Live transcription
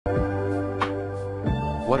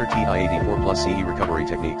What are TI-84 plus CE recovery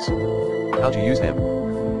techniques? How to use them?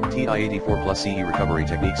 TI-84 plus CE recovery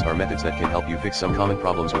techniques are methods that can help you fix some common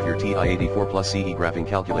problems with your TI-84 plus CE graphing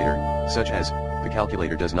calculator, such as, the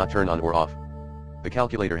calculator does not turn on or off. The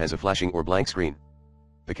calculator has a flashing or blank screen.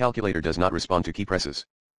 The calculator does not respond to key presses.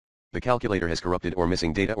 The calculator has corrupted or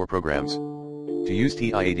missing data or programs. To use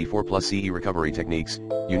TI-84 plus CE recovery techniques,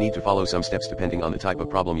 you need to follow some steps depending on the type of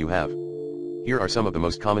problem you have. Here are some of the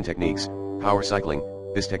most common techniques. Power cycling.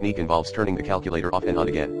 This technique involves turning the calculator off and on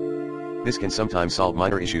again. This can sometimes solve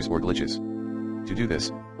minor issues or glitches. To do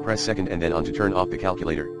this, press second and then on to turn off the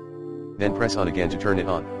calculator. Then press on again to turn it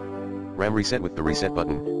on. RAM reset with the reset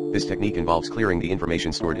button. This technique involves clearing the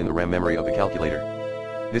information stored in the RAM memory of the calculator.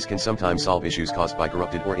 This can sometimes solve issues caused by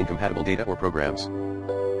corrupted or incompatible data or programs.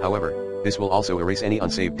 However, this will also erase any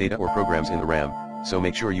unsaved data or programs in the RAM, so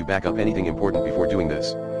make sure you back up anything important before doing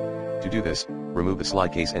this. To do this, remove the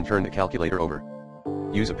slide case and turn the calculator over.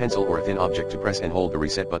 Use a pencil or a thin object to press and hold the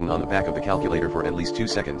reset button on the back of the calculator for at least 2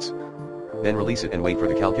 seconds. Then release it and wait for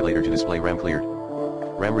the calculator to display RAM cleared.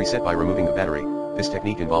 RAM reset by removing the battery. This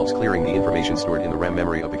technique involves clearing the information stored in the RAM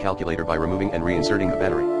memory of the calculator by removing and reinserting the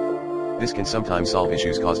battery. This can sometimes solve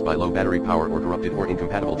issues caused by low battery power or corrupted or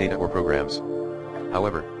incompatible data or programs.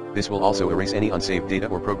 However, this will also erase any unsaved data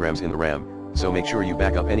or programs in the RAM, so make sure you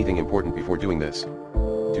back up anything important before doing this.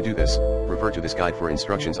 To do this, refer to this guide for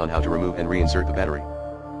instructions on how to remove and reinsert the battery.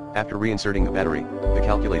 After reinserting the battery, the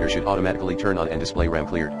calculator should automatically turn on and display RAM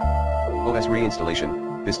cleared. OS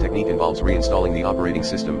reinstallation. This technique involves reinstalling the operating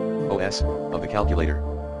system, OS, of the calculator.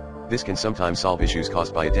 This can sometimes solve issues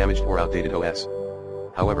caused by a damaged or outdated OS.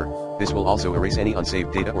 However, this will also erase any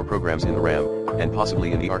unsaved data or programs in the RAM, and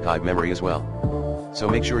possibly in the archive memory as well. So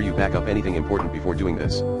make sure you back up anything important before doing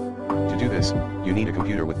this. To do this, you need a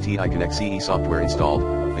computer with TI Connect CE software installed,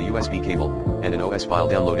 a USB cable, and an OS file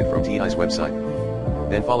downloaded from TI's website.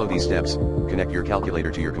 Then follow these steps. Connect your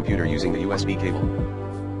calculator to your computer using the USB cable.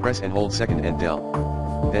 Press and hold second and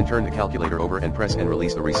del. Then turn the calculator over and press and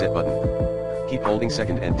release the reset button. Keep holding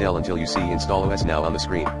second and del until you see Install OS Now on the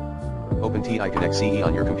screen. Open TI Connect CE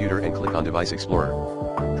on your computer and click on Device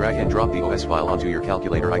Explorer. Drag and drop the OS file onto your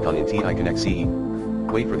calculator icon in TI Connect CE.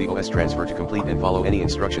 Wait for the OS transfer to complete and follow any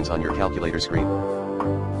instructions on your calculator screen.